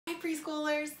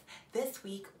preschoolers! This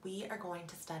week we are going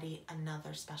to study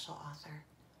another special author,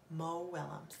 Mo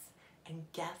Willems. And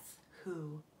guess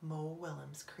who Mo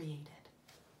Willems created?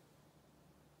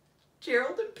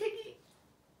 Gerald and Piggy.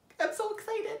 I'm so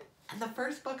excited. And the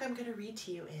first book I'm going to read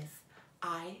to you is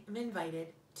I Am Invited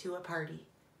to a Party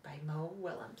by Mo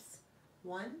Willems.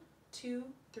 1, 2,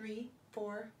 3,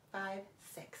 4, 5,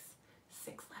 6.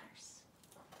 6 letters.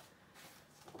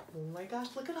 Oh my gosh,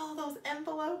 look at all those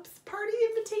envelopes. Party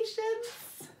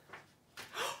invitations.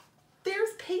 There's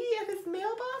Piggy at his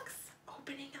mailbox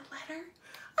opening a letter.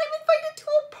 I'm invited to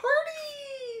a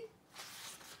party.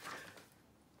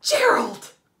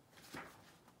 Gerald.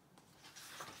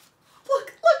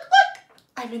 Look.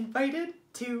 I'm invited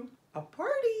to a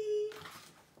party.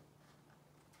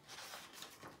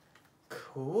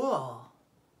 Cool.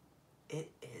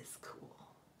 It is cool.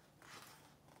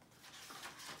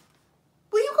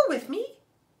 Will you go with me?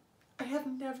 I have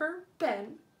never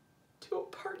been to a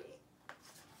party.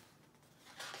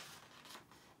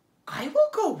 I will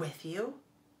go with you.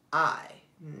 I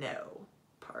know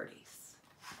parties.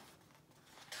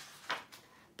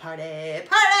 Party,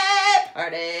 party,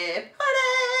 party, party.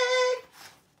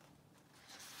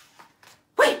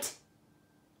 Wait!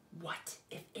 What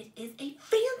if it is a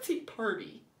fancy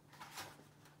party?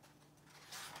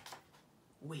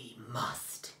 We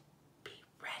must be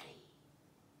ready.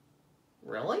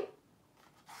 Really?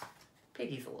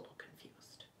 Piggy's a little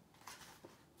confused.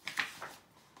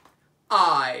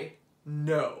 I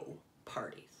know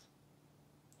parties.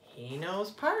 He knows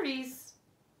parties.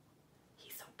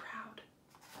 He's so proud.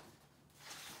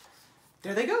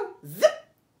 There they go. Zip!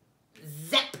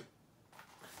 Zap!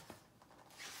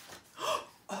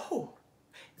 Oh!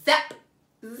 Zap!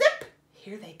 Zip!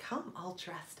 Here they come, all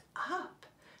dressed up.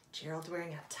 Gerald's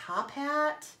wearing a top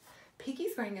hat.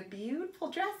 Piggy's wearing a beautiful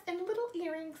dress and little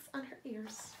earrings on her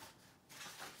ears.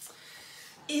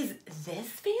 Is this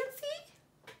fancy?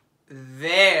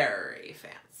 Very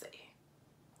fancy.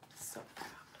 So proud.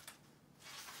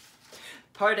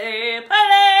 Party,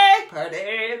 party,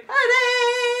 party, party.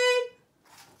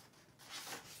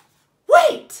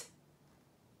 Wait!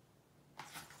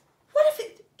 What if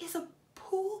it is a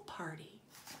pool party?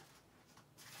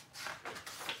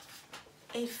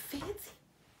 A fancy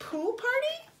pool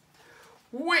party?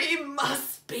 We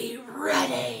must be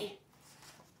ready.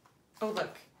 Oh,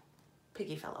 look.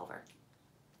 Piggy fell over.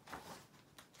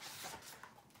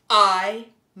 I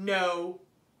know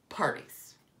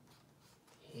parties.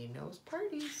 He knows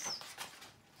parties.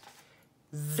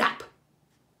 Zap!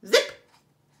 Zip!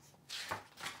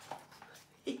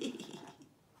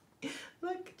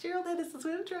 Look, Gerald had his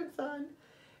swim trunks on.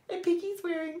 And Piggy's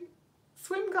wearing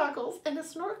swim goggles and a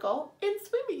snorkel and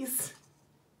swimmies.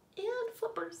 And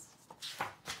flippers.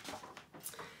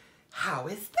 How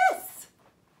is this?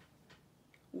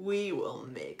 We will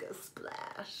make a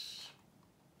splash.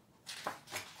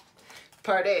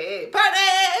 Party,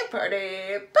 party,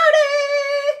 party, party!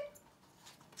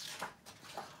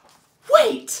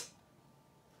 Wait!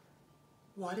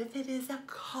 What if it is a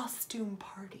costume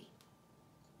party?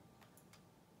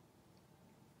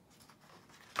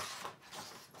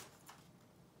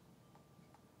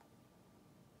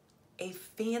 A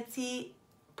fancy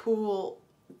pool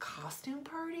costume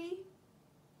party?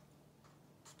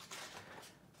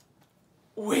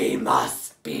 We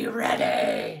must be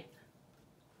ready.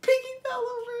 Piggy fell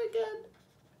over again.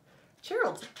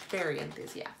 Gerald's very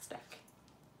enthusiastic.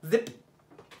 Zip.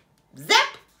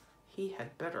 Zip. He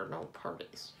had better know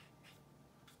parties.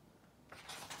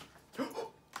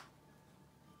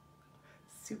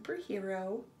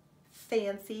 Superhero,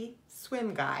 fancy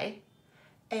swim guy,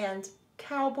 and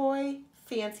cowboy,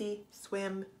 fancy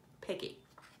swim Piggy.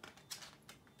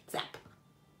 Zap.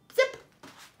 Zip.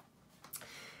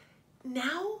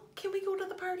 Now, can we go to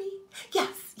the party?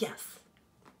 Yes.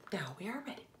 Now we are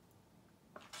ready.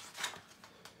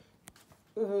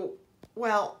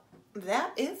 Well,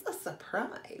 that is a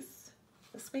surprise.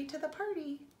 Let's wait to the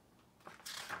party.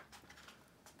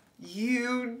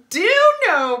 You do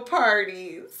know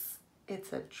parties.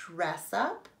 It's a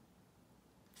dress-up,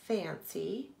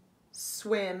 fancy,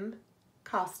 swim,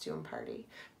 costume party.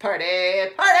 Party,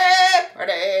 party,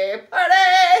 party,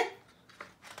 party.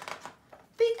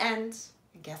 The end.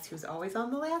 And guess who's always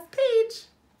on the last page?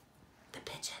 The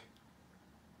pigeon.